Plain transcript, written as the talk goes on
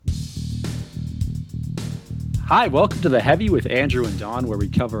Hi, welcome to The Heavy with Andrew and Don, where we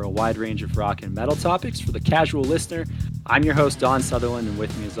cover a wide range of rock and metal topics for the casual listener. I'm your host, Don Sutherland, and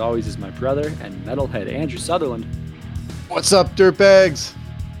with me as always is my brother and metalhead, Andrew Sutherland. What's up, dirtbags?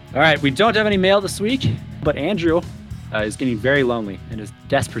 All right, we don't have any mail this week, but Andrew is getting very lonely and is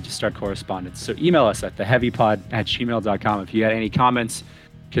desperate to start correspondence. So email us at theheavypod@gmail.com if you had any comments,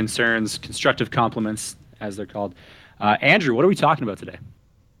 concerns, constructive compliments, as they're called. Andrew, what are we talking about today?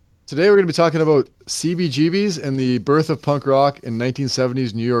 Today we're going to be talking about CBGBs and the birth of punk rock in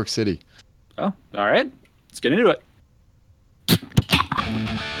 1970s New York City. Oh, all right. Let's get into it.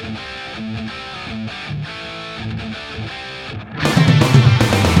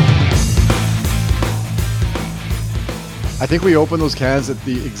 I think we opened those cans at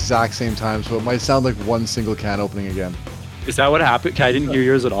the exact same time, so it might sound like one single can opening again. Is that what happened? I didn't hear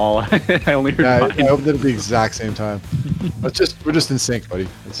yours at all. I only heard mine. I opened it at the exact same time. We're just in sync, buddy.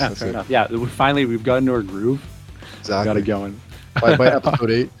 Fair enough. Yeah, we've gotten to our groove. Exactly. Got it going. By episode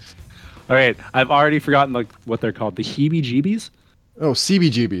 8. All right, I've already forgotten what they're called. The heebie-jeebies? Oh,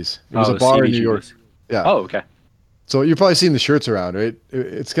 CBGBs. It was a bar in New York. Yeah. Oh, okay. So you've probably seen the shirts around, right?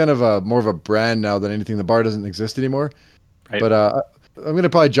 It's kind of more of a brand now than anything. The bar doesn't exist anymore. Right. But I'm going to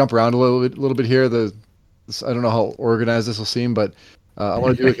probably jump around a little bit here. I don't know how organized this will seem, but I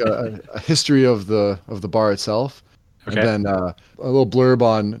want to do a history of the bar itself, okay. And then a little blurb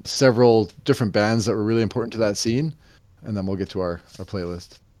on several different bands that were really important to that scene, and then we'll get to our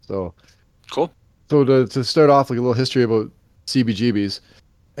playlist. So cool. So to start off, like a little history about CBGBs,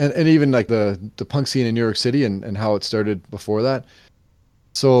 and even like the punk scene in New York City and how it started before that.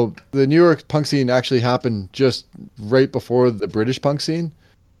 So the New York punk scene actually happened just right before the British punk scene.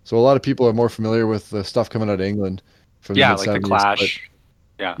 So a lot of people are more familiar with the stuff coming out of England from the mid-70s. Like the Clash.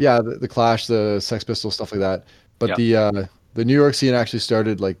 The Clash, the Sex Pistols, stuff like that. But the New York scene actually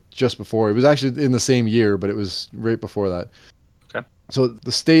started like just before. It was actually in the same year, but it was right before that. Okay. So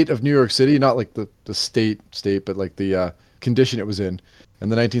the state of New York City, not like the state, but like the condition it was in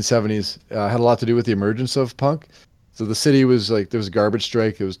the 1970s had a lot to do with the emergence of punk. So the city was like, there was a garbage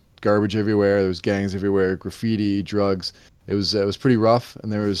strike. There was garbage everywhere. There was gangs everywhere, graffiti, drugs. It was pretty rough,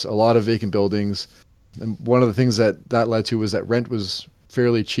 and there was a lot of vacant buildings. And one of the things that led to was that rent was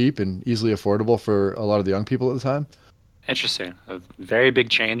fairly cheap and easily affordable for a lot of the young people at the time. Interesting. A very big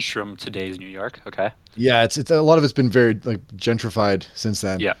change from today's New York. Okay. Yeah, it's a lot of it's been very like gentrified since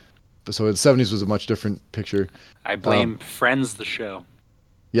then. Yeah. So the 70s was a much different picture. I blame Friends, the show.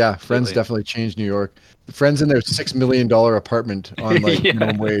 Yeah, Friends definitely changed New York. Friends in their $6 million apartment on like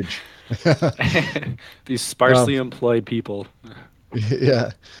minimum wage. These sparsely employed people.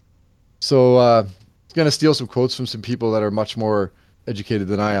 Yeah. So I'm going to steal some quotes from some people that are much more educated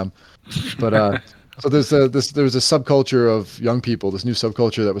than I am. But so there was a subculture of young people, this new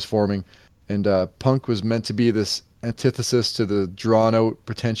subculture that was forming. And punk was meant to be this antithesis to the drawn-out,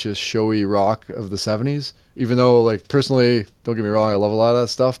 pretentious, showy rock of the 70s. Even though, like, personally, don't get me wrong, I love a lot of that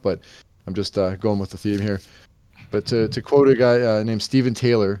stuff, but I'm just going with the theme here. But to quote a guy named Stephen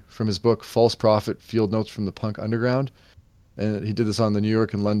Taylor from his book False Prophet, Field Notes from the Punk Underground, and he did this on the New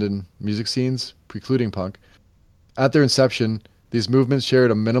York and London music scenes, precluding punk. At their inception, these movements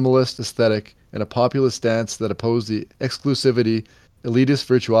shared a minimalist aesthetic and a populist stance that opposed the exclusivity, elitist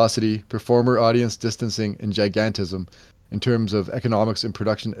virtuosity, performer-audience distancing, and gigantism in terms of economics and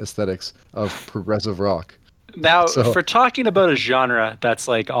production aesthetics of progressive rock. Now, for talking about a genre that's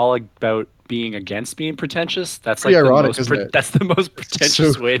like all about being against being pretentious, that's like ironic, that's the most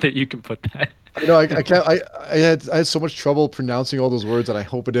pretentious way that you can put that. You know, I can't. I had so much trouble pronouncing all those words, and I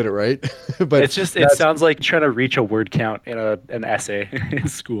hope I did it right. But it sounds like trying to reach a word count in an essay in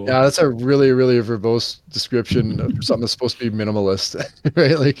school. Yeah, that's a really, really verbose description of something that's supposed to be minimalist,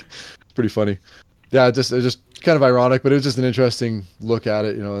 right? Like, it's pretty funny. Yeah, it's just kind of ironic, but it was just an interesting look at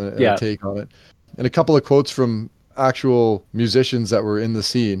it, you know, and a take on it. And a couple of quotes from actual musicians that were in the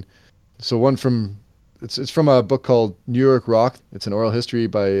scene. So one from it's from a book called New York Rock. It's an oral history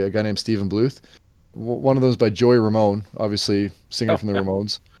by a guy named Stephen Bluth. One of those by Joey Ramone, obviously singer from the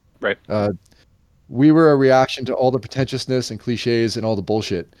Ramones. Right. We were a reaction to all the pretentiousness and cliches and all the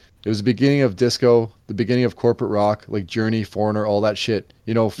bullshit. It was the beginning of disco, the beginning of corporate rock, like Journey, Foreigner, all that shit.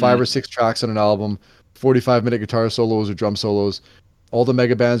 You know, 5 or 6 tracks on an album, 45-minute guitar solos or drum solos. All the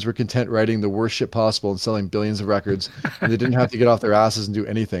mega bands were content writing the worst shit possible and selling billions of records, and they didn't have to get off their asses and do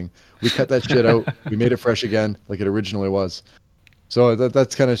anything. We cut that shit out. We made it fresh again, like it originally was. So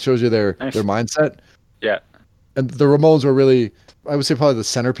that kind of shows you their mindset. Yeah. And the Ramones were really, I would say, probably the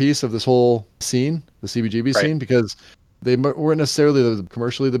centerpiece of this whole scene, the CBGB scene, because they weren't necessarily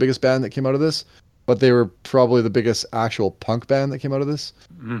commercially the biggest band that came out of this, but they were probably the biggest actual punk band that came out of this.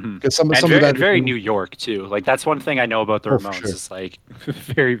 Mm-hmm. Because some And of the very, bands very New York too. Like that's one thing I know about the oh, for Ramones. sure. It's like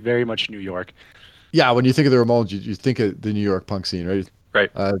very, very much New York. Yeah, when you think of the Ramones, you think of the New York punk scene, right?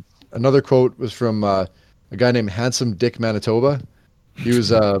 Right. Another quote was from a guy named Handsome Dick Manitoba. He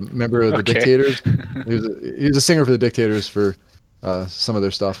was a member of the Okay. Dictators. He was a singer for the Dictators for some of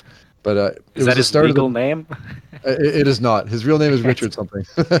their stuff. But it Is was that the his start legal of the. name? It is not. His real name is Richard something.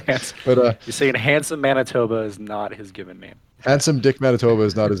 But You're saying Handsome Manitoba is not his given name. Handsome Dick Manitoba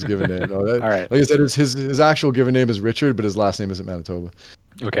is not his given name. No, All right. like I said, his actual given name is Richard, but his last name isn't Manitoba.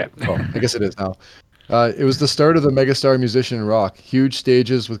 Okay. Oh, I guess it is now. It was the start of the megastar musician in rock. Huge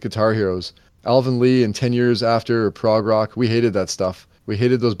stages with guitar heroes. Alvin Lee and 10 years after prog rock. We hated that stuff. We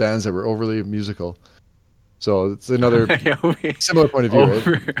hated those bands that were overly musical. So it's another similar point of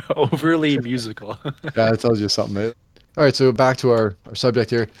view, right? Overly musical. Yeah, it tells you something, right? All right, so back to our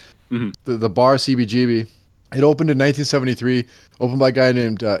subject here. Mm-hmm. The bar CBGB. It opened in 1973, opened by a guy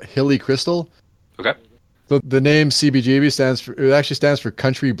named Hilly Crystal. Okay. So the name CBGB stands for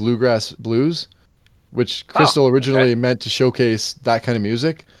Country Bluegrass Blues, which Crystal originally meant to showcase that kind of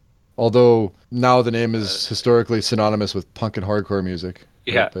music. Although now the name is historically synonymous with punk and hardcore music.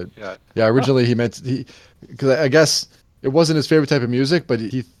 Yeah. Right? But originally because I guess it wasn't his favorite type of music, but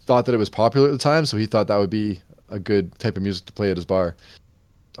he thought that it was popular at the time, so he thought that would be a good type of music to play at his bar.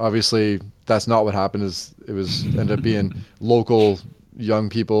 Obviously, that's not what happened. Ended up being local young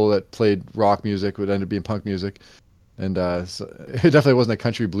people that played rock music would end up being punk music, and so it definitely wasn't a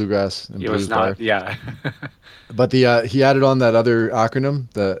country bluegrass and blues bar. Yeah. But he added on that other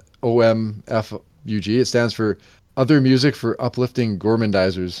acronym, the OMFUG. It stands for Other Music for Uplifting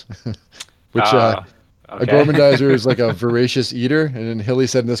Gourmandizers, which a gourmandizer is like a voracious eater, and then Hilly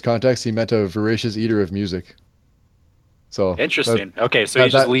said in this context he meant a voracious eater of music. So interesting. Okay, so he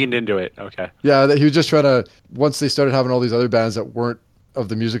just leaned into it. Okay. Yeah, he was just trying to. Once they started having all these other bands that weren't of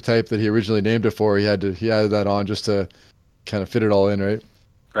the music type that he originally named it for, he added that on just to kind of fit it all in, right?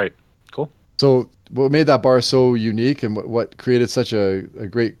 Right. Cool. So what made that bar so unique and what created such a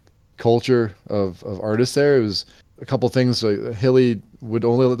great culture of artists there, it was a couple things. Like Hilly would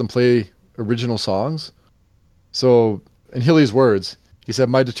only let them play original songs. So in Hilly's words, he said,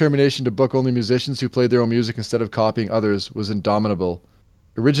 "My determination to book only musicians who played their own music instead of copying others was indomitable.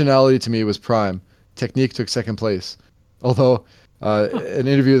 Originality to me was prime. Technique took second place." Although an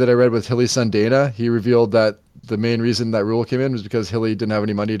interview that I read with Hilly's son Dana, he revealed that the main reason that rule came in was because Hilly didn't have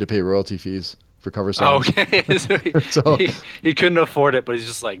any money to pay royalty fees for cover songs. Okay. So he couldn't afford it, but he's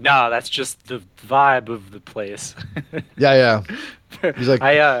just like, nah, that's just the vibe of the place. Yeah. He's like,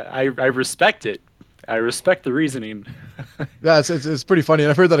 I respect it. I respect the reasoning. Yeah, it's pretty funny.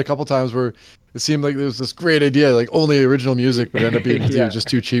 And I've heard that a couple times where it seemed like there was this great idea, like only original music, but ended up being just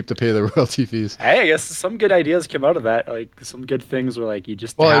too cheap to pay the royalty fees. Hey, I guess some good ideas come out of that. Like some good things were like you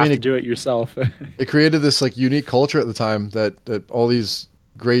just have to do it yourself. It created this like unique culture at the time that all these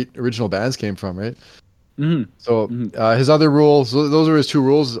great original bands came from, right? Mm-hmm. So his other rules, those are his two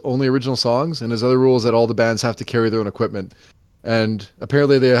rules: only original songs, and his other rule is that all the bands have to carry their own equipment. And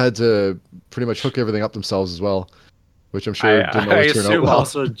apparently they had to pretty much hook everything up themselves as well, which I'm sure didn't always turn out well.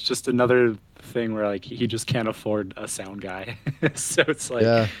 Also just another thing where like he just can't afford a sound guy, so it's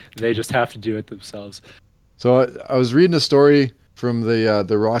like they just have to do it themselves. So I was reading a story from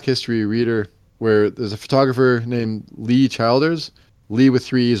the Rock History Reader where there's a photographer named Lee Childers, Lee with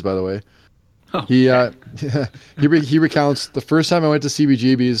 3 E's by the way. Oh, he recounts the first time I went to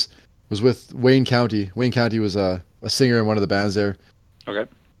CBGB's was with Wayne County. Wayne County was a singer in one of the bands there. Okay.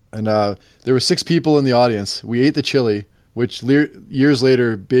 And there were 6 people in the audience. We ate the chili, which years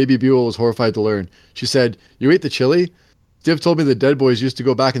later, Baby Buell was horrified to learn. She said, "You ate the chili? Div told me the Dead Boys used to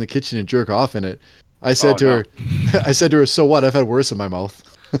go back in the kitchen and jerk off in it." I said to her, "So what? I've had worse in my mouth."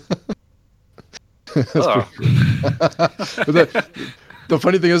 But the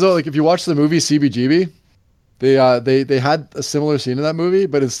funny thing is though, like if you watch the movie CBGB, they had a similar scene in that movie,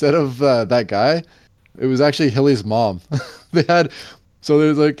 but instead of that guy, it was actually Hilly's mom.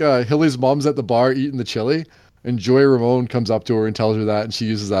 There's like Hilly's mom's at the bar eating the chili, and Joy Ramone comes up to her and tells her that, and she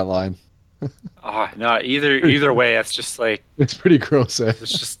uses that line. No, either way, that's just like it's pretty gross.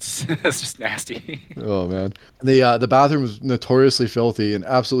 It's just nasty. Oh man, the bathroom was notoriously filthy and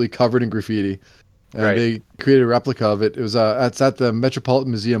absolutely covered in graffiti, and they created a replica of it. It was it's at the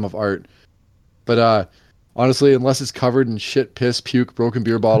Metropolitan Museum of Art, but honestly, unless it's covered in shit, piss, puke, broken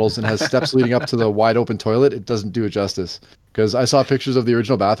beer bottles, and has steps leading up to the wide open toilet, it doesn't do it justice. Because I saw pictures of the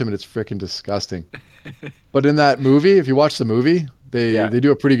original bathroom and it's freaking disgusting. But in that movie, if you watch the movie, they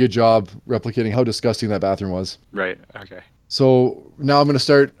do a pretty good job replicating how disgusting that bathroom was. Right. Okay. So now I'm just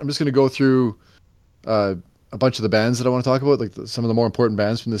going to go through a bunch of the bands that I want to talk about, like some of the more important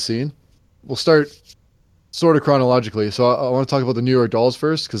bands from the scene. We'll start sort of chronologically. So I want to talk about the New York Dolls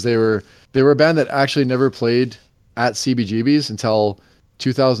first because they were a band that actually never played at CBGB's until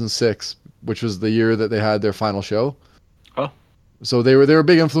 2006, which was the year that they had their final show. Oh, So they were a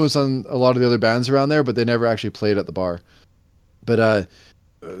big influence on a lot of the other bands around there, but they never actually played at the bar. But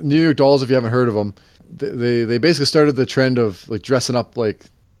New York Dolls, if you haven't heard of them, they basically started the trend of like dressing up like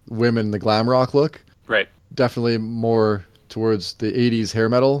women, the glam rock look. right. Definitely more towards the 80s hair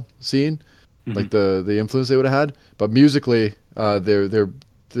metal scene, like the influence they would have had. But musically, they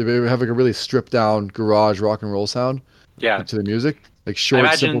have like a really stripped down garage rock and roll sound Yeah. to the music, like short,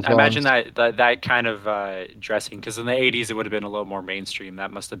 simple I imagine songs. that kind of dressing, because in the 80s it would have been a little more mainstream.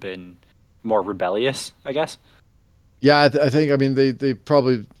 That must have been more rebellious, I guess. Yeah, I think I mean they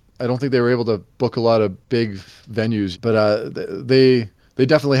probably I don't think they were able to book a lot of big venues, but they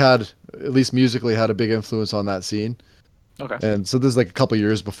definitely had at least musically had a big influence on that scene. Okay. And so this is like a couple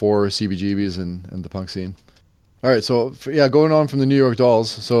years before CBGBs and the punk scene. All right, so yeah, going on from the New York Dolls.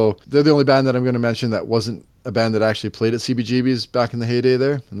 So they're the only band that I'm going to mention that wasn't a band that actually played at CBGB's back in the heyday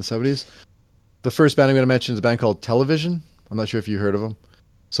there in the 70s. The first band I'm going to mention is a band called Television. I'm not sure if you heard of them.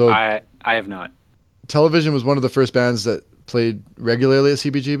 So I have not. Television was one of the first bands that played regularly at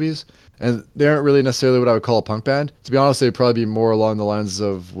CBGB's, and they aren't really necessarily what I would call a punk band. To be honest, they'd probably be more along the lines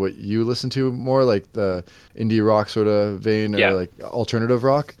of what you listen to more, like the indie rock sort of vein or like alternative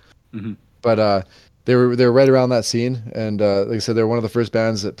rock. Hmm. But they were right around that scene, and like I said, they're one of the first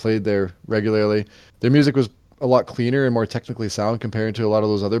bands that played there regularly. Their music was a lot cleaner and more technically sound compared to a lot of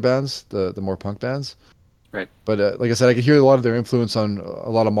those other bands, the more punk bands. Right. But like I said, I could hear a lot of their influence on a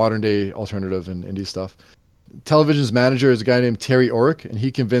lot of modern day alternative and indie stuff. Television's manager is a guy named Terry Orrick, and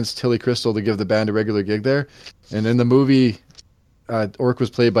he convinced Tilly Crystal to give the band a regular gig there. And in the movie, Orrick was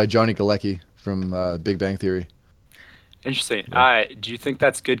played by Johnny Galecki from Big Bang Theory. Interesting. Yeah. Do you think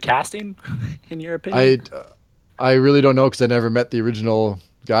that's good casting, in your I opinion? I really don't know because I never met the original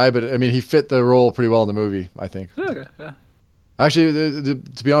guy, but I mean he fit the role pretty well in the movie, I think. Okay. Yeah. Actually,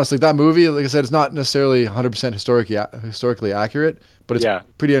 to be honest, like that movie, like I said, it's not necessarily 100% historically accurate, but it's Yeah.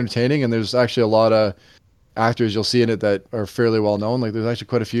 pretty entertaining, and there's actually a lot of actors you'll see in it that are fairly well known. Like there's actually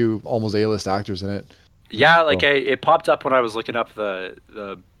quite a few almost A-list actors in it. Yeah, like So, it popped up when I was looking up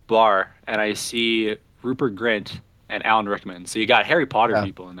the bar, and I see Rupert Grint and Alan Rickman. So you got Harry Potter yeah.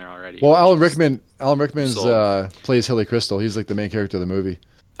 people in there already. Well, Which is Alan Rickman's sold. plays Hilly Crystal. He's like the main character of the movie.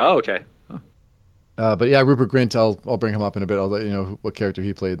 Oh, okay. But yeah, Rupert Grint, I'll bring him up in a bit. I'll let you know what character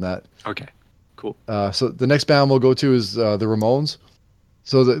he played in that. Okay. Cool. So the next band we'll go to is the Ramones.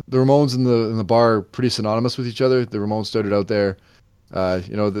 So the Ramones and the bar are pretty synonymous with each other. The Ramones started out there.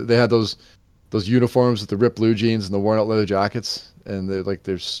 They had those uniforms with the ripped blue jeans and the worn out leather jackets, and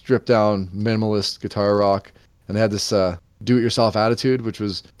they're stripped down minimalist guitar rock, and they had this do it yourself attitude, which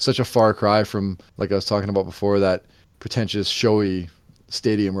was such a far cry from, like I was talking about before, that pretentious showy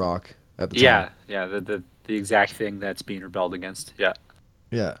stadium rock at the time. Yeah. The exact thing that's being rebelled against. Yeah.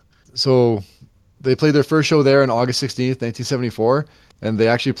 Yeah. So they played their first show there on August 16th, 1974, and they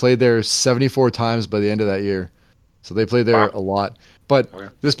actually played there 74 times by the end of that year. So they played there Wow. a lot. But Okay.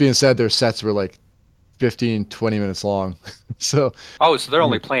 this being said, their sets were like 15, 20 minutes long. So Oh, so they're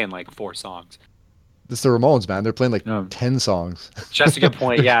only playing like 4 songs. it's the Ramones, man. They're playing like No. 10 songs. Just a good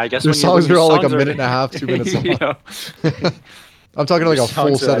point. Yeah, I guess Their when songs your are all like a songs are- minute and a half, 2 minutes long. you know, I'm talking like your a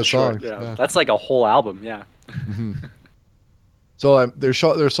full songs are set that of short, songs. Yeah. Yeah. That's like a whole album. Yeah. So their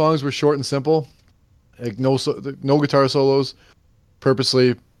songs were short and simple, like no guitar solos,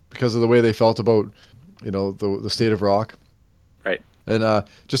 purposely because of the way they felt about the state of rock. Right. And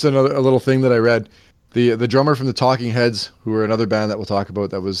just a little thing that I read, the drummer from the Talking Heads, who were another band that we'll talk about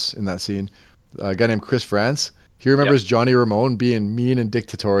that was in that scene, a guy named Chris France. He remembers Johnny Ramone being mean and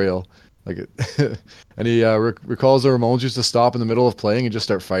dictatorial, like, and he recalls the Ramones used to stop in the middle of playing and just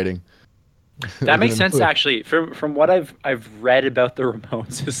start fighting. That makes sense actually. From what I've read about the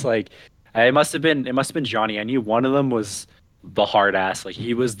Ramones, it's like it must have been Johnny. I knew one of them was the hard ass. Like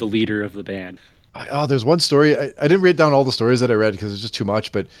he was the leader of the band. Oh, there's one story. I didn't write down all the stories that I read because it's just too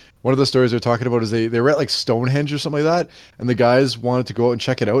much. But one of the stories they're talking about is they were at like Stonehenge or something like that, and the guys wanted to go out and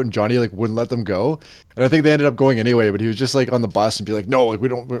check it out, and Johnny like wouldn't let them go. And I think they ended up going anyway. But he was just like on the bus and be like, "No, like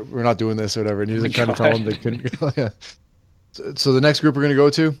we're not doing this or whatever." And he was like trying to tell them they couldn't go. Yeah. So the next group we're gonna go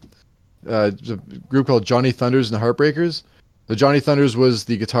to, is a group called Johnny Thunders and the Heartbreakers. The Johnny Thunders was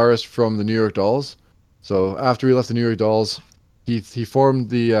the guitarist from the New York Dolls. So after he left the New York Dolls, he formed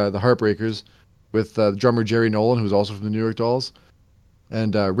the Heartbreakers with drummer Jerry Nolan, who was also from the New York Dolls,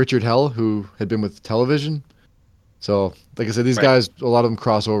 and Richard Hell, who had been with Television. So, like I said, these guys, a lot of them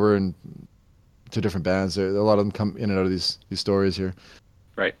cross over and to different bands. A lot of them come in and out of these stories here.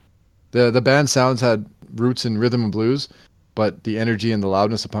 Right. The band sounds had roots in rhythm and blues, but the energy and the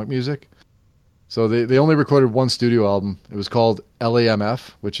loudness of punk music. So they only recorded one studio album. It was called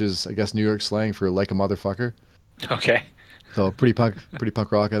LAMF, which is, I guess, New York slang for like a motherfucker. Okay. So pretty punk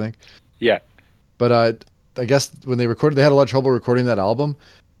rock, I think. Yeah. But I guess when they recorded, they had a lot of trouble recording that album.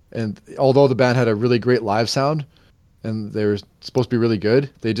 And although the band had a really great live sound and they were supposed to be really good,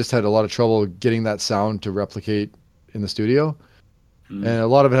 they just had a lot of trouble getting that sound to replicate in the studio. And a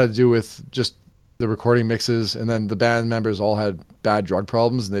lot of it had to do with just the recording mixes. And then the band members all had bad drug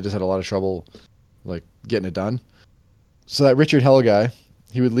problems and they just had a lot of trouble like getting it done. So that Richard Hell guy,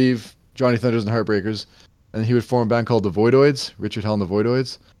 he would leave Johnny Thunders and Heartbreakers and he would form a band called the Voidoids, Richard Hell and the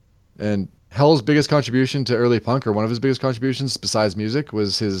Voidoids. And Hell's biggest contribution to early punk, or one of his biggest contributions besides music,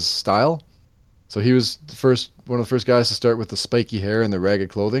 was his style. So he was one of the first guys to start with the spiky hair and the ragged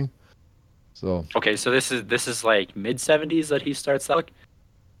clothing. So okay, so this is like mid 70s that he starts that look?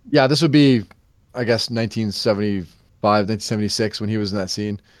 Yeah, this would be, I guess, 1975, 1976 when he was in that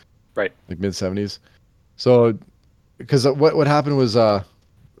scene. Right. Like mid 70s. So, because what happened was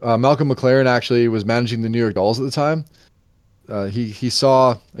Malcolm McLaren actually was managing the New York Dolls at the time. He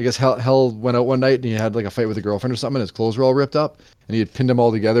saw, I guess, Hell went out one night and he had like a fight with a girlfriend or something and his clothes were all ripped up and he had pinned them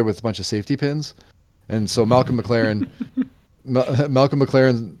all together with a bunch of safety pins. And so Malcolm McLaren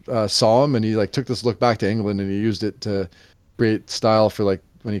saw him and he like took this look back to England and he used it to create style for like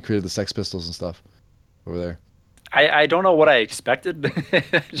when he created the Sex Pistols and stuff over there. I don't know what I expected.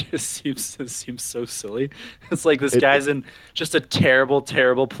 It just seems so silly. It's like this guy's in just a terrible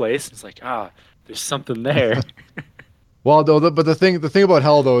place. It's like, there's something there. Well, though, but the thing about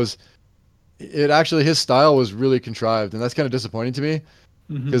Hell though is, it actually his style was really contrived, and that's kind of disappointing to me,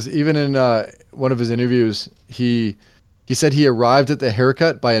 because even in one of his interviews, he said he arrived at the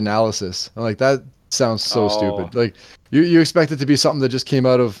haircut by analysis. I'm like, that sounds so stupid. Like you expect it to be something that just came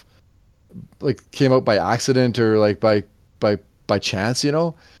out by accident or like by chance, you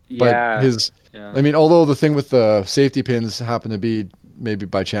know? Yeah. But I mean, although the thing with the safety pins happened to be maybe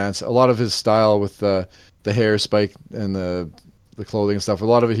by chance, a lot of his style with the hair spike and the clothing and stuff, a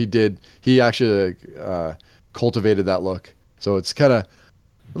lot of it he actually cultivated that look. So it's kind of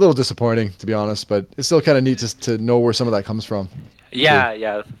a little disappointing, to be honest, but it's still kind of neat to know where some of that comes from.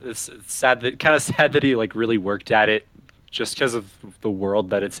 Yeah. It's sad that he like really worked at it just because of the world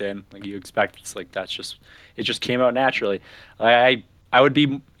that it's in. Like you expect, it's like it just came out naturally. I would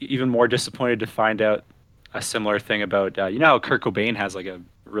be even more disappointed to find out a similar thing about how Kurt Cobain has like a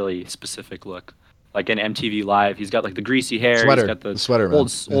really specific look. Like in MTV Live, he's got like the greasy hair, sweater, he's got the sweater,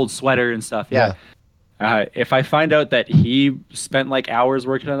 old sweater and stuff. Yeah. If I find out that he spent like hours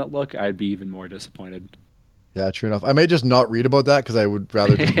working on that look, I'd be even more disappointed. Yeah, true enough. I may just not read about that because I would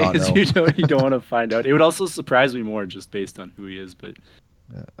rather just not know. you don't want to find out. It would also surprise me more just based on who he is. But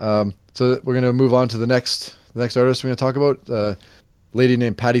so we're gonna move on to the next artist we're gonna talk about. A lady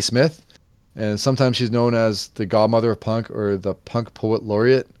named Patti Smith, and sometimes she's known as the godmother of punk or the punk poet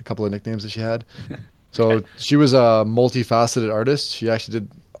laureate. A couple of nicknames that she had. So she was a multifaceted artist. She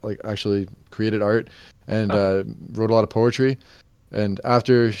actually created art and wrote a lot of poetry. And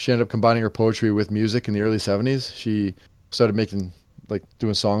after she ended up combining her poetry with music in the early 70s, she started making, like,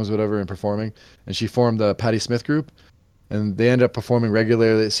 doing songs or whatever and performing. And she formed the Patti Smith Group. And they ended up performing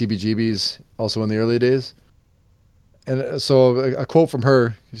regularly at CBGBs also in the early days. And so a quote from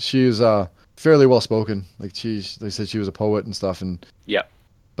her, she was fairly well spoken. Like they said she was a poet and stuff. And yeah.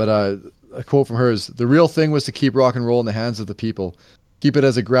 But a quote from her is, "The real thing was to keep rock and roll in the hands of the people. Keep it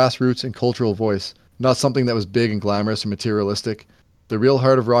as a grassroots and cultural voice, not something that was big and glamorous and materialistic. The real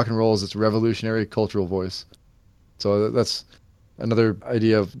heart of rock and roll is its revolutionary cultural voice." So that's another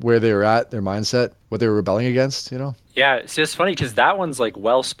idea of where they were at, their mindset, what they were rebelling against, you know? Yeah, it's funny because that one's like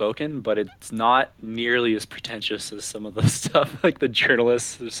well spoken, but it's not nearly as pretentious as some of the stuff like the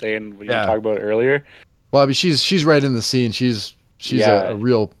journalists are saying when you talked about earlier. Well, I mean, she's right in the scene. She's a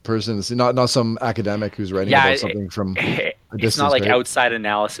real person. It's not some academic who's writing about something from a distance. It's not like outside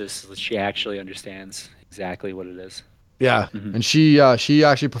analysis. She actually understands exactly what it is. Yeah, and she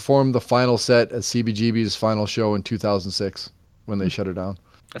actually performed the final set at CBGB's final show in 2006 when they shut her down.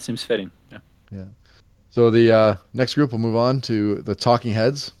 That seems fitting. Yeah. So the next group, we'll move on to the Talking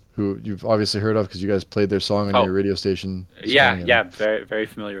Heads, who you've obviously heard of because you guys played their song on your radio station. Yeah, very very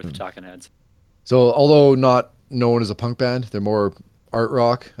familiar with the Talking Heads. So although not known as a punk band, they're more art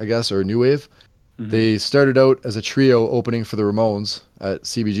rock, I guess, or new wave. They started out as a trio opening for the Ramones at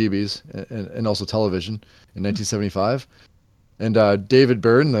CBGB's and also television in 1975. And David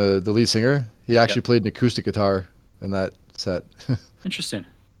Byrne, the lead singer, he actually played an acoustic guitar in that set. Interesting.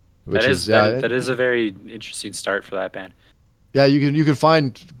 which is yeah. That is a very interesting start for that band. Yeah, you can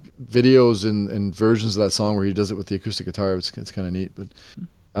find videos and versions of that song where he does it with the acoustic guitar. It's kind of neat, but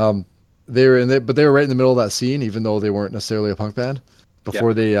they were but they were right in the middle of that scene, even though they weren't necessarily a punk band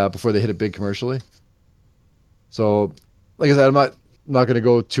before they hit it big commercially. So, like I said, I'm not going to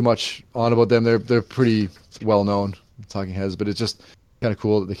go too much on about them. They're pretty well known, Talking Heads, but it's just kind of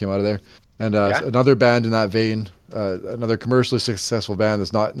cool that they came out of there. And another band in that vein, another commercially successful band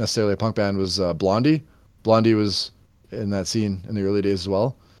that's not necessarily a punk band was Blondie. Blondie was in that scene in the early days as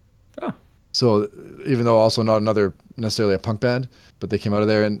well. Oh. So even though also not another necessarily a punk band, but they came out of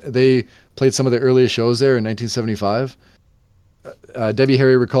there and they played some of the earliest shows there in 1975. Debbie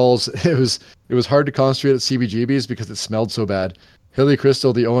Harry recalls it was hard to concentrate at CBGB's because it smelled so bad. Hilly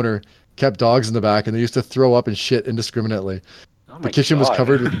Crystal, the owner, kept dogs in the back and they used to throw up and shit indiscriminately. Oh the kitchen God. was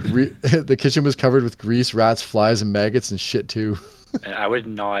covered with the kitchen was covered with grease, rats, flies, and maggots and shit too. And I would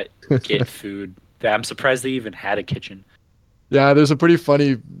not get food. I'm surprised they even had a kitchen. Yeah, there's a pretty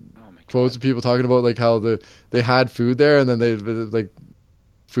funny quotes of people talking about like how they had food there, and then they like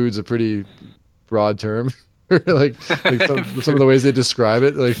food's a pretty broad term. like some of the ways they describe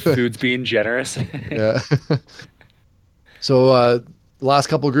it, like food's being generous. Yeah. So the last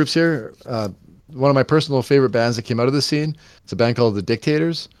couple of groups here, one of my personal favorite bands that came out of this scene, it's a band called The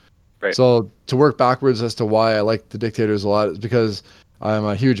Dictators. Right. So to work backwards as to why I like The Dictators a lot is because I'm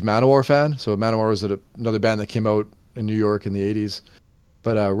a huge Manowar fan. So Manowar was another band that came out in New York in the 80s.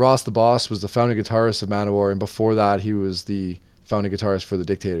 But Ross the Boss was the founding guitarist of Manowar, and before that he was the founding guitarist for The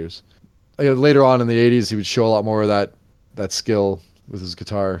Dictators. Later on in the 80s, he would show a lot more of that skill with his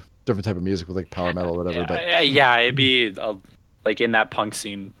guitar, different type of music with like power metal or whatever. Yeah, it'd be like in that punk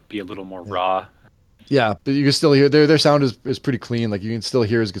scene, be a little more raw. Yeah, but you can still hear their sound is pretty clean. Like you can still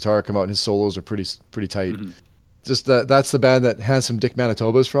hear his guitar come out, and his solos are pretty tight. Mm-hmm. Just that's the band that Handsome Dick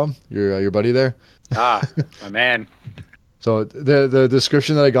Manitoba is from. Your buddy there. Ah, my man. So the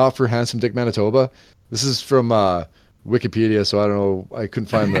description that I got for Handsome Dick Manitoba, this is from Wikipedia. So I don't know. I couldn't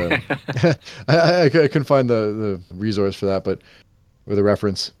find the I couldn't find the resource for that, but with a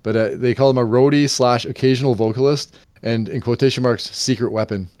reference. But they call him a roadie / occasional vocalist, and in quotation marks, secret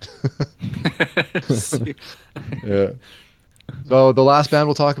weapon. Yeah. So the last band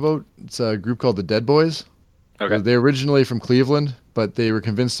we'll talk about, it's a group called the Dead Boys. Okay. They're originally from Cleveland, but they were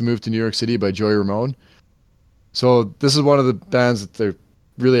convinced to move to New York City by Joey Ramone. So this is one of the bands that they're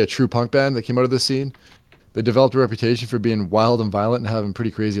really a true punk band that came out of this scene. They developed a reputation for being wild and violent and having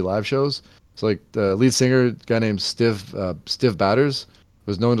pretty crazy live shows. So like the lead singer, a guy named Stiv Batters,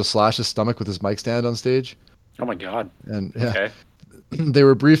 was known to slash his stomach with his mic stand on stage. Oh my God. And yeah. Okay. They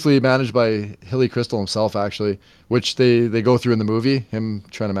were briefly managed by Hilly Crystal himself, actually, which they go through in the movie, him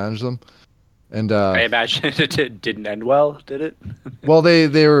trying to manage them. And I imagine it didn't end well, did it? Well,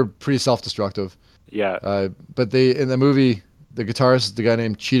 they were pretty self-destructive. Yeah. But in the movie, the guitarist is the guy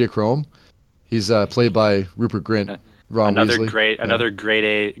named Cheetah Chrome. He's played by Rupert Grint. Another Weasley.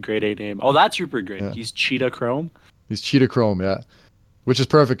 great A name. Oh, that's Rupert Grint. Yeah. He's Cheetah Chrome. He's Cheetah Chrome, yeah. Which is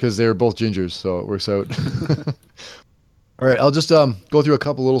perfect because they're both gingers, so it works out. All right, I'll just go through a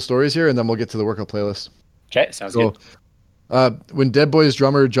couple little stories here, and then we'll get to the workout playlist. Okay, sounds good. When Dead Boys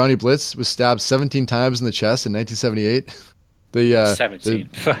drummer Johnny Blitz was stabbed 17 times in the chest in 1978, 17.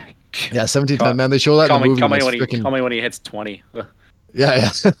 Yeah, 17 times. Man, they show that in the movie. Call me when he hits 20.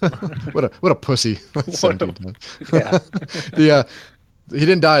 Yeah. what a pussy. 17 times. Yeah. He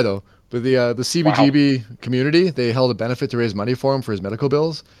didn't die though. But the CBGB community, they held a benefit to raise money for him for his medical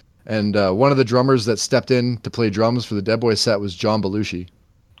bills. And one of the drummers that stepped in to play drums for the Dead Boys set was John Belushi.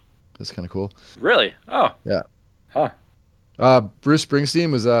 That's kind of cool. Really? Oh. Yeah. Huh. Bruce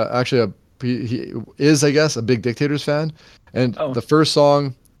Springsteen was actually he is, I guess, a big Dictators fan. And the first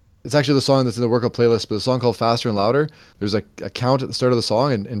song, it's actually the song that's in the workout playlist, but the song called Faster and Louder, there's a count at the start of the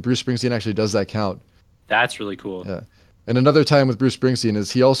song, and Bruce Springsteen actually does that count. That's really cool. Yeah. And another time with Bruce Springsteen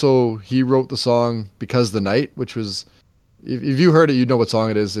is he wrote the song Because the Night, which was, if you heard it, you'd know what song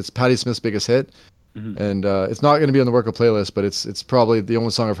it is. It's Patti Smith's biggest hit. Mm-hmm. And it's not going to be on the workout playlist, but it's probably the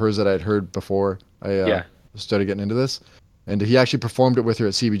only song of hers that I'd heard before I started getting into this. And he actually performed it with her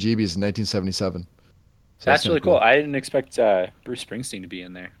at CBGB's in 1977. So that's really cool. I didn't expect Bruce Springsteen to be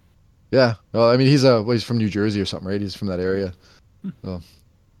in there. Yeah. Well, I mean, he's from New Jersey or something, right? He's from that area. So,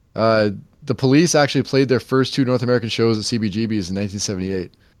 the Police actually played their first 2 North American shows at CBGB's in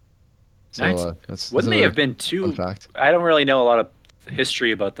 1978. So, nice. Wouldn't they have been too? I don't really know a lot of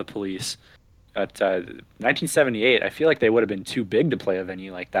history about the Police. But 1978, I feel like they would have been too big to play a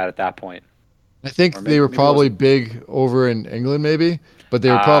venue like that at that point. I think they were probably big over in England, maybe, but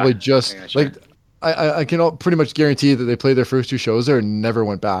they were probably just like I can pretty much guarantee that they played their first two shows there and never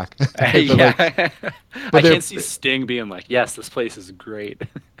went back. Yeah. I they're- can't see Sting being like, yes, this place is great.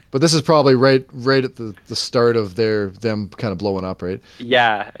 But this is probably right at the start of them kind of blowing up, right?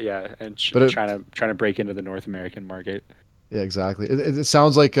 Yeah, and But trying to break into the North American market. Yeah, exactly. It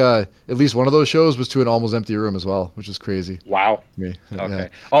sounds like at least one of those shows was to an almost empty room as well, which is crazy. Wow. To me. Okay. Yeah.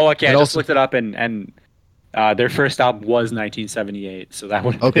 Oh, okay. And I just also- looked it up, and their first album was 1978, so that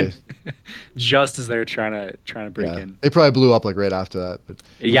would have Okay. been just as they were trying to break Yeah. in. They probably blew up like right after that. But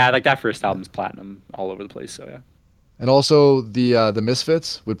Yeah, like that first album's platinum all over the place. So yeah. and also the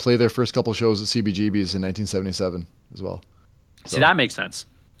Misfits would play their first couple shows at CBGBs in 1977 as well. See, that makes sense.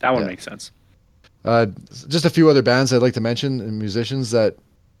 That one Yeah. makes sense. Just a few other bands I'd like to mention and musicians that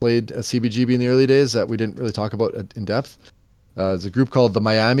played at CBGB in the early days that we didn't really talk about in depth. There's a group called the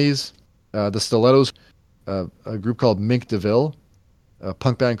Miamis, the Stilettos, a group called Mink DeVille, a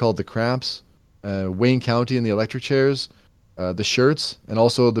punk band called the Cramps, Wayne County and the Electric Chairs, the Shirts, and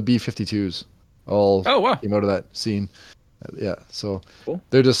also the B-52s. All came out of that scene. Yeah, so Cool.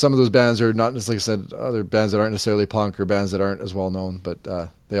 they're just some of those bands are not just like I said, other bands that aren't necessarily punk or bands that aren't as well known, but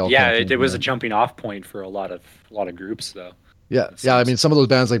they all Yeah, came from it was a there. jumping off point for a lot of groups though. Yeah, I mean, some of those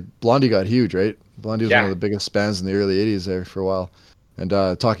bands like Blondie got huge, right? Blondie was Yeah. one of the biggest bands in the early '80s there for a while, and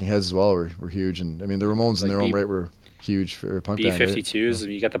Talking Heads as well were huge. And I mean, the Ramones in Like their own right were huge for a punk band. Right? B-52s,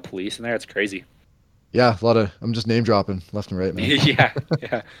 and you got the Police in there. It's crazy. Yeah, a lot of. I'm just name dropping left and right, man. yeah,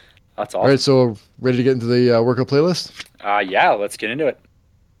 that's All awesome. right, so ready to get into the workout playlist? Yeah, let's get into it.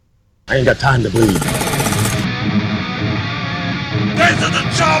 I ain't got time to bleed.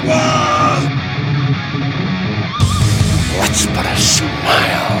 Let's put a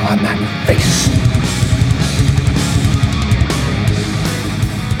smile on that face.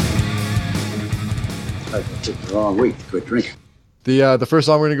 I took the wrong week to quit drinking. The first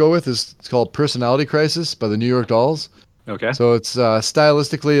song we're gonna go with it's called "Personality Crisis" by the New York Dolls. Okay. So it's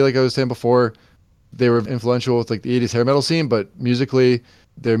stylistically, like I was saying before, they were influential with like the '80s hair metal scene, but musically,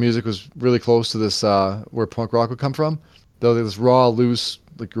 their music was really close to this where punk rock would come from. Though this raw, loose,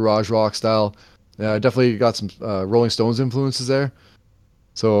 like garage rock style, definitely got some Rolling Stones influences there.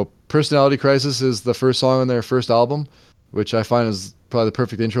 So "Personality Crisis" is the first song on their first album, which I find is probably the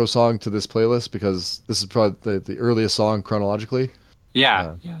perfect intro song to this playlist because this is probably the earliest song chronologically.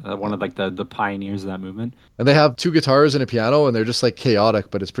 Yeah, one of like the pioneers of that movement. And they have two guitars and a piano, and they're just like chaotic,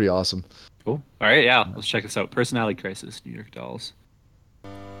 but it's pretty awesome. Cool. All right, yeah, let's check this out. Personality Crisis, New York Dolls.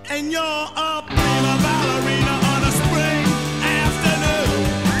 And you're a prima ballerina on a spring afternoon.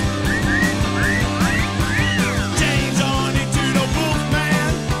 Chains on into the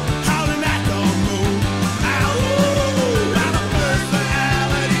wolfman, howling at the moon. Ow, and a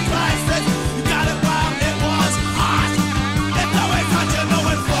personality crisis. You got it while it was hot. It's always hot, you know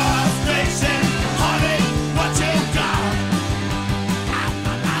it's frustration. Honey, what you got?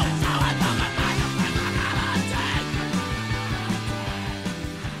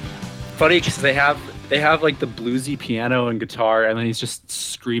 Funny because they have like the bluesy piano and guitar, and then he's just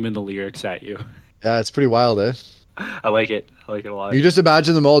screaming the lyrics at you. Yeah, it's pretty wild, eh? I like it. I like it a lot. You just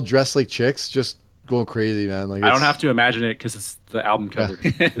imagine them all dressed like chicks, just going crazy, man. Like I don't have to imagine it because it's the album cover.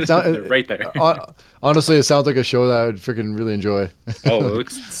 It's not, right there. Honestly, it sounds like a show that I would freaking really enjoy.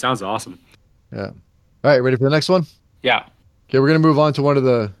 It sounds awesome. Yeah. All right, ready for the next one? Yeah. Okay, we're gonna move on to one of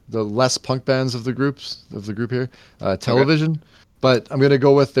the less punk bands of the group here, Television. But I'm gonna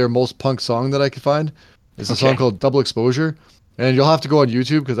go with their most punk song that I could find. It's a song called "Double Exposure," and you'll have to go on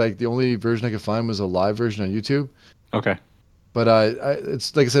YouTube because the only version I could find was a live version on YouTube. Okay. But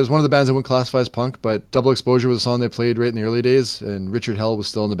it's like I said, it's one of the bands I wouldn't classify as punk. But "Double Exposure" was a song they played right in the early days, and Richard Hell was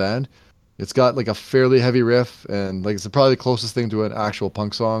still in the band. It's got like a fairly heavy riff, and like it's probably the closest thing to an actual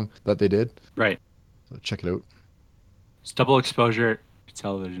punk song that they did. Right. So check it out. It's Double Exposure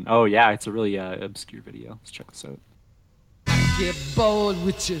Television. Oh yeah, it's a really obscure video. Let's check this out. Get bored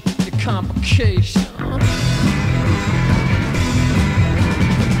with your complication.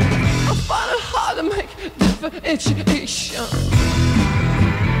 I find it hard to make differentiation.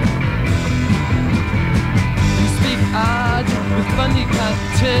 You speak odd with funny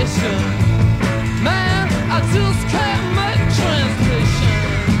connotation. Man, I just can't make translations.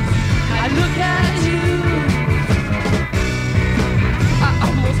 I look at you, I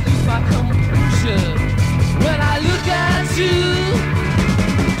almost lose my composure. When I look at you,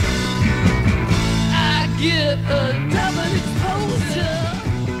 I get a double exposure.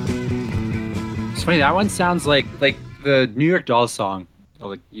 It's funny, that one sounds like the New York Dolls song.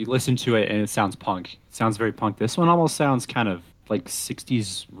 Like you listen to it and it sounds punk. It sounds very punk. This one almost sounds kind of like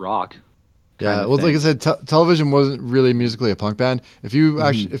 60s rock. Yeah, well, like I said, Television wasn't really musically a punk band. If you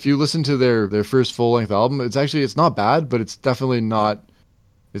if you listen to their first full length album, it's not bad, but it's definitely not.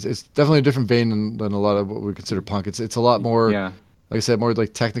 It's definitely a different vein than a lot of what we consider punk. It's a lot more, Yeah. like I said, more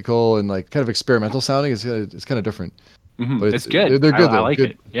like technical and like kind of experimental sounding. It's kind of different. But It's good. They're good I though. like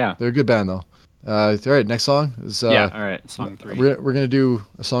Good. it. Yeah. They're a good band though. All right, next song is Yeah. All right. Song 3. we're gonna do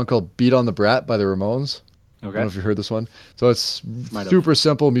a song called "Beat on the Brat" by the Ramones. I don't know Okay. if you heard this one. So it's Might have. super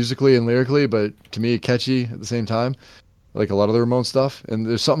simple musically and lyrically, but to me catchy at the same time, like a lot of the Ramones stuff. And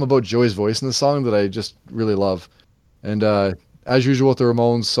there's something about Joey's voice in the song that I just really love. And as usual with the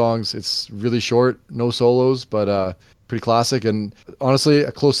Ramones songs, it's really short, no solos, but pretty classic. And honestly,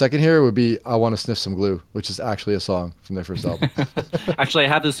 a close second here would be "I Want to Sniff Some Glue," which is actually a song from their first album. Actually, I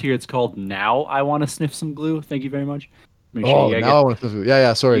have this here. It's called "Now I Want to Sniff Some Glue." Thank you very much. Make Oh, you now I want to sniff.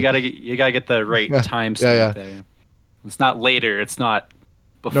 Yeah, sorry. you gotta get the right time yeah. stamp there. It's not later. It's not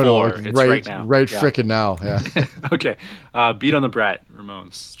before. No, like it's right now. Right, Yeah. frickin' now. Yeah. Okay. Beat on the Brat,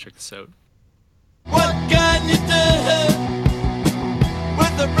 Ramones. Check this out. What can you do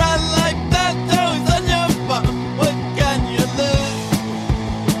with a brat like that toes on your bum? What can you lose?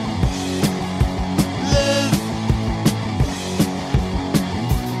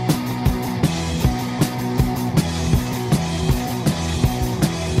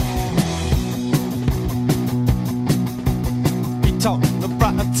 Beat on the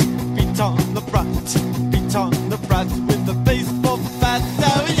brat, beat on the brat, beat on the brat with the baseball bat.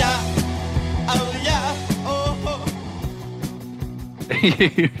 Oh yeah, oh yeah, oh.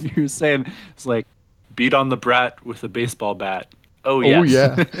 You were saying it's like beat on the brat with a baseball bat. Oh Oh,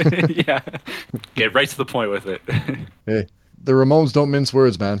 yes. Yeah. Get right to the point with it. Hey, the Ramones don't mince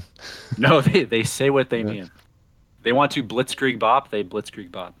words, man. No, they say what they mean. They want to blitzkrieg bop, they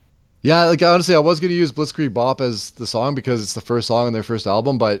blitzkrieg bop. Yeah, like honestly, I was gonna use "Blitzkrieg Bop" as the song because it's the first song on their first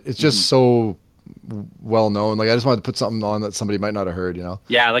album, but it's just so well known. Like I just wanted to put something on that somebody might not have heard, you know?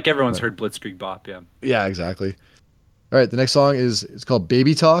 Yeah, like everyone's heard blitzkrieg bop, yeah. Yeah, exactly. All right, the next song it's called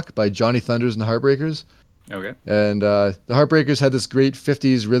 "Baby Talk" by Johnny Thunders and the Heartbreakers. Okay. And the Heartbreakers had this great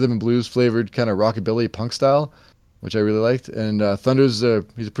 50s rhythm and blues flavored kind of rockabilly punk style, which I really liked. And Thunders,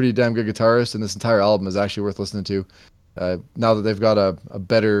 he's a pretty damn good guitarist, and this entire album is actually worth listening to. Now that they've got a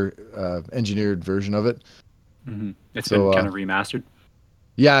better engineered version of it. It's So, been kind of remastered.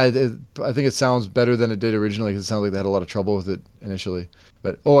 Yeah, I think it sounds better than it did originally because it sounded like they had a lot of trouble with it initially.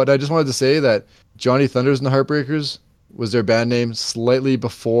 But and I just wanted to say that Johnny Thunders and the Heartbreakers was their band name slightly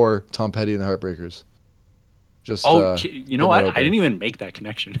before Tom Petty and the Heartbreakers. Just You know what? I didn't even make that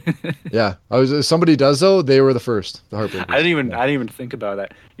connection. Yeah, if somebody does though, they were the first, the Heartbreakers. I didn't even think about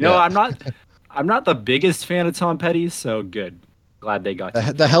that. You know, Yeah. I'm not the biggest fan of Tom Petty, so good. Glad they got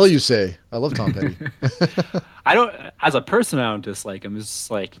The hell you say? I love Tom Petty. I don't, as a person, I don't dislike him. It's just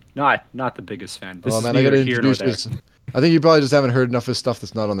like not the biggest fan. This Oh is man, I neither gotta here nor introduce there. this. I think you probably just haven't heard enough of his stuff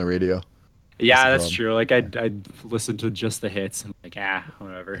that's not on the radio. Yeah, That's that's the true. Like I'd listen to just the hits and like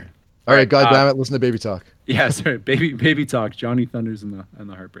whatever. All right, God uh, damn it, listen to Baby Talk. Yeah, sorry, baby talk. Johnny Thunders and the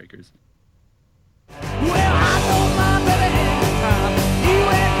Heartbreakers. Well, I don't mind better anytime. You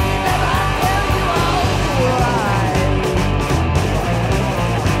and me, baby, I tell you alright.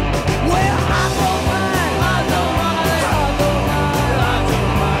 Well, I don't mind. I don't mind. I don't mind. I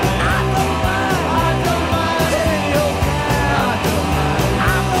don't mind. I don't mind. I don't mind. Take your time.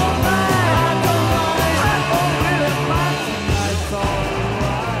 I don't mind. I don't mind. I don't mind. I don't really mind. That's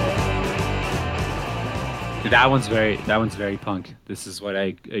alright. That one's very punk. This is what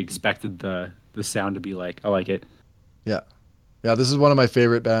I expected the sound to be like. I like it. Yeah, this is one of my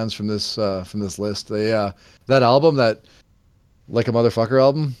favorite bands from this list. They that album, that Like a Motherfucker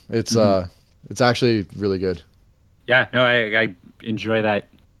album, it's actually really good. Yeah, no, I enjoy that.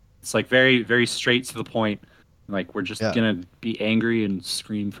 It's like very, very straight to the point. Like we're just gonna be angry and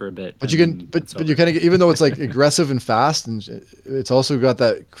scream for a bit. But you can, but you kind of get, even though it's like aggressive and fast, and it's also got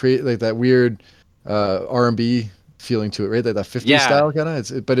that that weird R&B feeling to it, right? Like that 50s style kind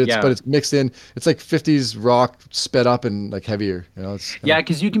of. But it's mixed in. It's like 50s rock sped up and like heavier. You know, it's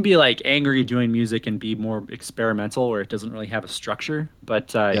because you can be like angry doing music and be more experimental, where it doesn't really have a structure,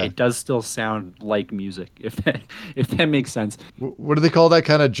 but it does still sound like music. If that makes sense. What do they call that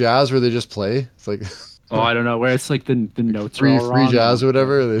kind of jazz where they just play? It's like I don't know, where it's like the notes free are all wrong. jazz or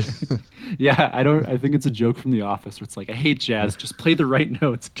whatever. Yeah, I think it's a joke from The Office where it's like, I hate jazz, just play the right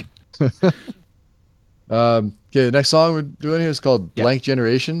notes. Okay, the next song we're doing here is called Blank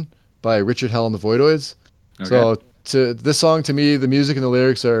Generation by Richard Hell and the Voidoids. Okay. So to this song, to me, the music and the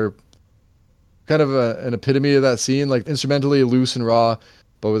lyrics are kind of an epitome of that scene, like instrumentally loose and raw,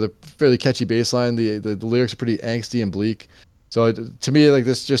 but with a fairly catchy bass line. The lyrics are pretty angsty and bleak. So to me, like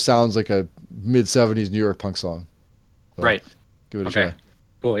this just sounds like a mid 70s New York punk song. So Right. Give it a Okay. try.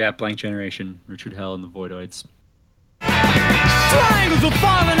 Cool. Yeah. Blank Generation, Richard Hell, and the Voidoids. Triangles were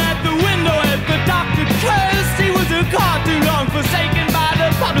falling at the window as the doctor cursed. He was a car too long, forsaken by the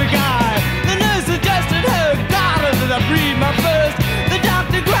public eye. The nurse suggested her daughter that I breathe my first. The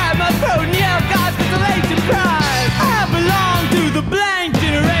doctor grabbed my throat and yelled, "God's consolation prize." I belong to the blank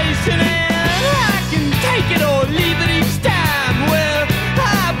generation and I can take it or leave it each time. Well,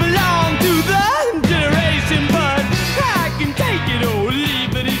 I belong to the generation, but I can take it or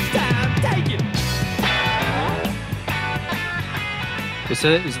leave it each time. Take it.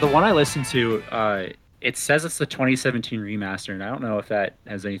 Is the one I listened to. It says it's the 2017 remaster, and I don't know if that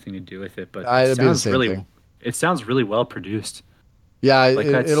has anything to do with it, but It'd be the same thing. it sounds really well produced. Yeah, Like,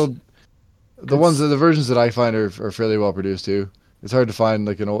 the versions that I find are fairly well produced too. It's hard to find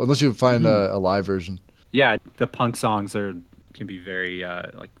like unless you find a live version. Yeah, the punk songs can be very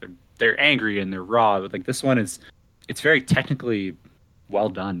like they're angry and they're raw, but like this one it's very technically well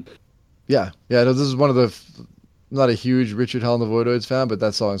done. Yeah. No, this is one of the. I'm not a huge Richard Hell and the Voidoids fan, but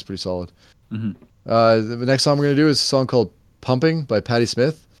that song is pretty solid. Mhm. The next song we're gonna do is a song called "Pumping" by Patti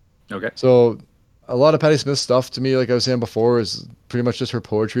Smith. Okay. So, a lot of Patti Smith stuff to me, like I was saying before, is pretty much just her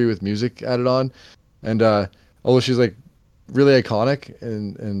poetry with music added on. And although she's like really iconic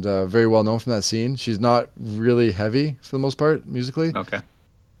and very well known from that scene, she's not really heavy for the most part musically. Okay.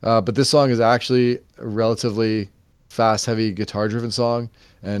 But this song is actually a relatively fast, heavy guitar-driven song,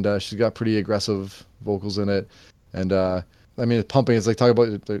 and she's got pretty aggressive vocals in it. And I mean, it's pumping. It's like talking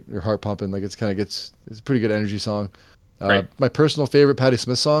about your heart pumping. Like it's a pretty good energy song. Right. My personal favorite Patti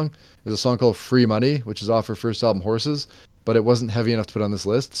Smith song is a song called "Free Money," which is off her first album Horses, but it wasn't heavy enough to put on this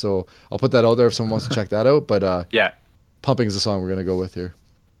list. So I'll put that out there if someone wants to check that out. But Yeah. "Pumping" is the song we're gonna go with here.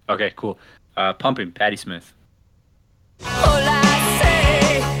 Okay. Cool. Pumping, Patti Smith. All I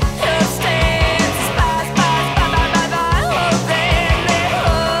say, your stance is bye, bye, bye, bye, bye, bye. Oh, baby,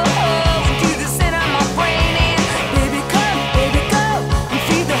 oh, into the center of my brain and baby, go, and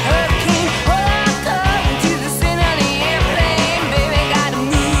feed the hurricane. Oh, go into the center of the airplane, baby, gotta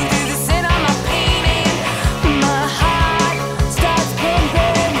move to the center of my pain and my heart starts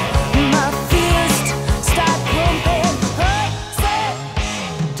pumping, my fist starts pumping. Oh, say,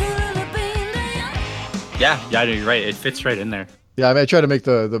 to the beat. Yeah, you're right. It fits right in there. Yeah, I mean, I try to make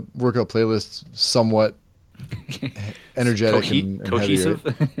the workout playlist somewhat energetic and cohesive.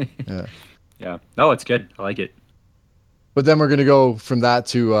 heavy, right? Yeah. Yeah. No, it's good. I like it. But then we're gonna go from that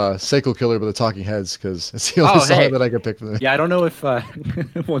to "Psycho Killer" by the Talking Heads because it's the only song that I could pick from them. Yeah, I don't know if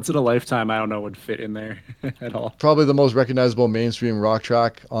Once in a Lifetime, I don't know, would fit in there at all. Probably the most recognizable mainstream rock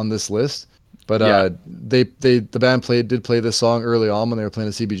track on this list. But Yeah. the band did play this song early on when they were playing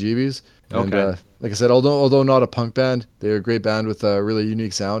the CBGBs. And Okay. like I said, although not a punk band, they're a great band with a really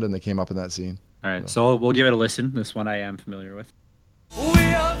unique sound, and they came up in that scene. All right, so we'll give it a listen. This one I am familiar with. We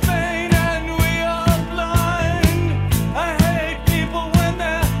are vain and we are blind. I hate people when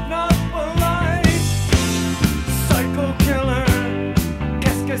they're not polite. Psycho killer,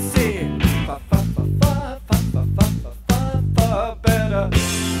 qu'est-ce que c'est? Fa fa fa fa fa fa fa fa fa fa. Better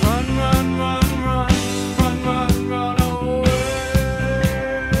run, run, run, run, run, run, run away.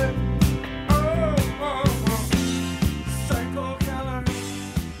 Psycho killer.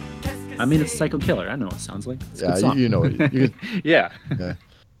 qu'est-ce que I mean, it's c'est? Psycho Killer. I know what it sounds like. It's a Yeah, good song. you know it. You could, Yeah. you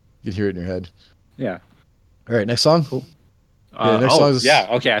could hear it in your head. Yeah. All right, next song. Cool. Yeah, next song is- yeah.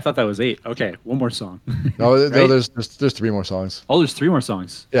 Okay, I thought that was 8. Okay, one more song. No, Right? there's 3 more songs. Oh, there's 3 more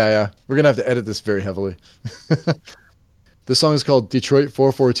songs. Yeah. We're gonna have to edit this very heavily. This song is called "Detroit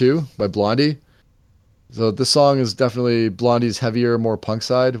 442" by Blondie. So this song is definitely Blondie's heavier, more punk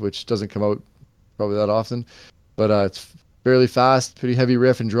side, which doesn't come out probably that often. But it's fairly fast, pretty heavy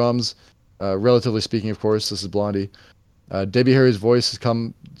riff and drums. Relatively speaking, of course, this is Blondie. Debbie Harry's voice has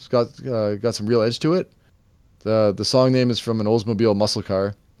got some real edge to it. The song name is from an Oldsmobile muscle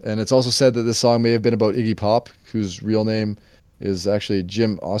car, and it's also said that this song may have been about Iggy Pop, whose real name is actually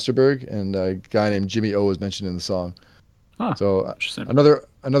Jim Osterberg, and a guy named Jimmy O is mentioned in the song. Huh, So interesting.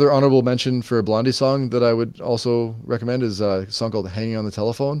 another honorable mention for a Blondie song that I would also recommend is a song called "Hanging on the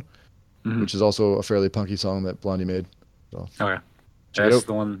Telephone," Mhm. which is also a fairly punky song that Blondie made. So Okay. Check it That's out.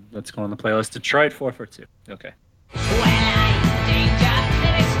 the one that's going on the playlist. Detroit 442. Okay. When I'm in danger,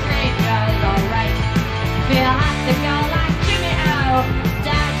 then a stranger's alright. Feel hot to go like Jimmy O.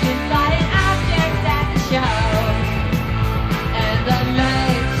 Dashing, sliding objects at the show. And the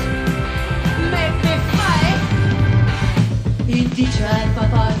nights make me fight. In Detroit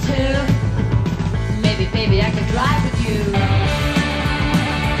 442. Maybe, baby, I could drive with you.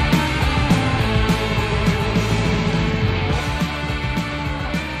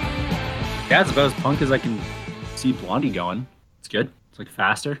 Yeah, it's about as punk as I can see Blondie going. It's good. It's like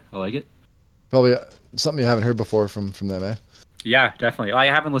faster. I like it. Probably something you haven't heard before from them, eh? Yeah, definitely. I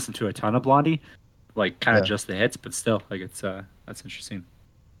haven't listened to a ton of Blondie, like kind of Yeah. just the hits, but still, like it's that's interesting.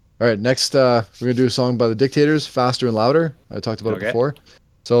 All right, next we're gonna do a song by the Dictators, "Faster and Louder." I talked about it Okay. before.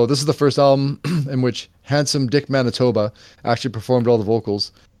 So this is the first album in which Handsome Dick Manitoba actually performed all the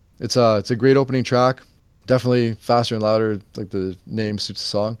vocals. It's a great opening track. Definitely faster and louder, like the name suits the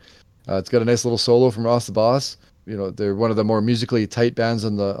song. It's got a nice little solo from Ross the Boss. You know, they're one of the more musically tight bands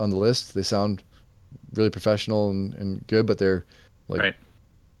on the list. They sound really professional and good, but they're like Right.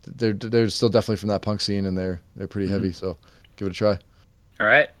 they're still definitely from that punk scene, and they're pretty heavy. So give it a try. All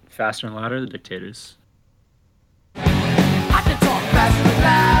right. Faster and louder, the Dictators. I can talk faster and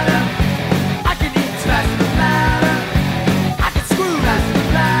louder. I can eat faster and louder. I can screw faster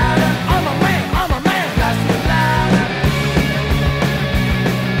and louder. I'm a man, faster and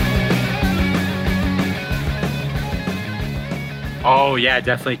Oh yeah,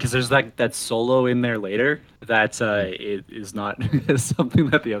 definitely. Because there's that solo in there later that it is not something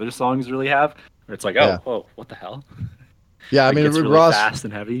that the other songs really have. Where it's like, Yeah. oh, what the hell? Yeah, I Like, mean, it's really Ross fast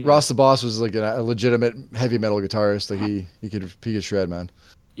and heavy. Ross the Boss was like a legitimate heavy metal guitarist. Like he could shred, man.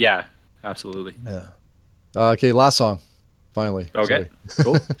 Yeah, absolutely. Yeah. Okay, last song. Finally. Okay, Sorry.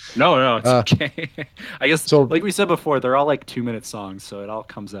 cool. No, it's Uh, okay. I guess, so- like we said before, they're all like 2-minute songs, so it all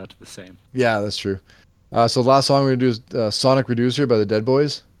comes out to the same. Yeah, that's true. So the last song we're gonna do is "Sonic Reducer" by the Dead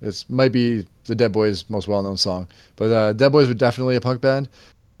Boys. It might be the Dead Boys' most well-known song, but Dead Boys were definitely a punk band.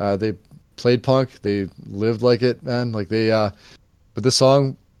 They played punk. They lived like it, man. Like they. But this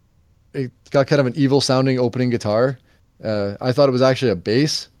song, it got kind of an evil-sounding opening guitar. I thought it was actually a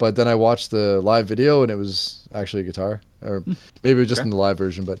bass, but then I watched the live video and it was actually a guitar, or maybe it was just Okay. in the live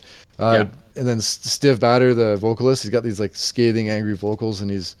version. But Yeah. and then Stiv Batter, the vocalist, he's got these like scathing, angry vocals, and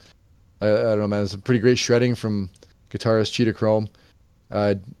he's I don't know, man. It's a pretty great shredding from guitarist Cheetah Chrome.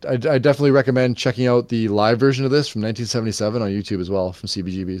 I definitely recommend checking out the live version of this from 1977 on YouTube as well from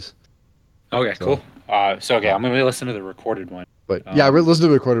CBGB's. Okay, So- cool. So okay, I'm gonna listen to the recorded one. But yeah, listen to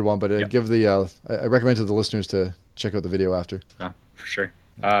the recorded one. But yeah. give the I recommend to the listeners to check out the video after. Yeah, for sure.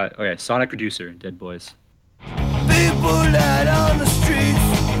 Okay, Sonic Reducer, Dead Boys. People out on the streets,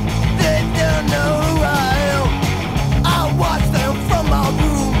 they don't know who I am. I watch them from my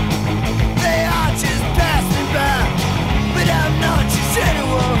room. They are just passing by, but I'm not just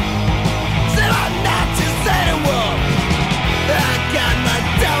anyone. So I'm not just anyone. I got my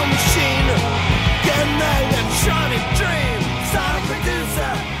dumb machine, got my electronic dream. Sonic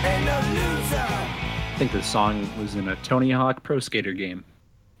producer, ain't no loser. I think the song was in a Tony Hawk Pro Skater game.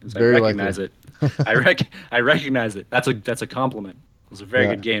 'Cause I Very recognize likely. it. I recognize it. That's a compliment. Those are very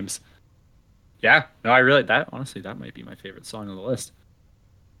Yeah. good games. Yeah, no, I really honestly that might be my favorite song on the list.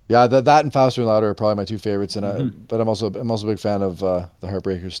 Yeah, that and Faster and Louder are probably my two favorites, and but I'm also a big fan of the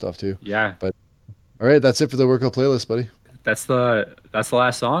Heartbreakers stuff too. Yeah, All right, that's it for the workout playlist, buddy. that's the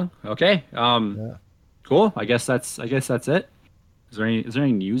last song. Okay. Yeah. Cool. I guess that's it. Is there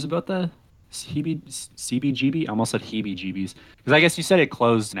any news about the CBGB? I almost said heebie-jeebies because I guess you said it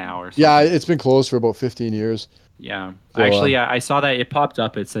closed now or something. Yeah, it's been closed for about 15 years. Yeah. So, Actually, I saw that it popped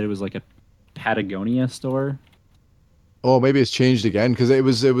up. It said it was like a Patagonia store. Oh, maybe it's changed again because it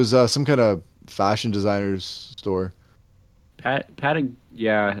was some kind of fashion designer's store.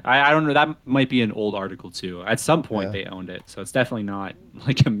 Yeah, I don't know. That might be an old article too. At some point, Yeah. they owned it, so it's definitely not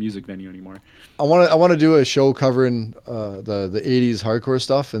like a music venue anymore. I want to do a show covering the 80s hardcore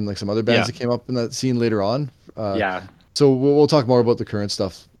stuff and like some other bands Yeah. that came up in that scene later on. Yeah, So we'll talk more about the current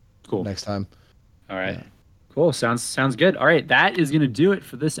stuff cool. next time. All right, cool. Sounds good. All right, that is gonna do it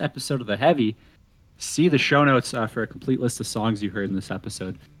for this episode of The Heavy. See the show notes for a complete list of songs you heard in this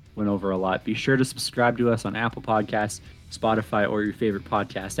episode. Went over a lot. Be sure to subscribe to us on Apple Podcasts, Spotify, or your favorite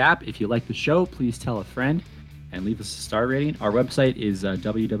podcast app. If you like the show, please tell a friend and leave us a star rating. Our website is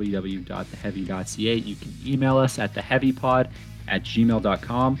www.theheavy.ca. You can email us at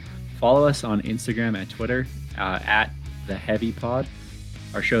theheavypod@gmail.com. Follow us on Instagram and Twitter at theheavypod.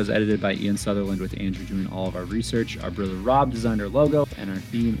 Our show is edited by Ian Sutherland with Andrew doing all of our research. Our brother Rob designed our logo, and our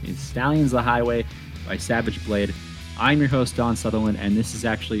theme is Stallions the Highway by Savage Blade. I'm your host, Don Sutherland, and this is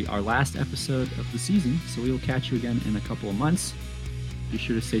actually our last episode of the season, so we will catch you again in a couple of months. Be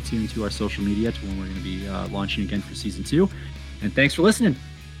sure to stay tuned to our social media to when we're going to be launching again for season 2. And thanks for listening.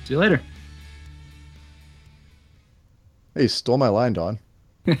 See you later. Hey, you stole my line, Don.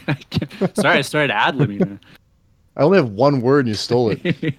 Sorry, I started ad-libbing. I only have one word and you stole it.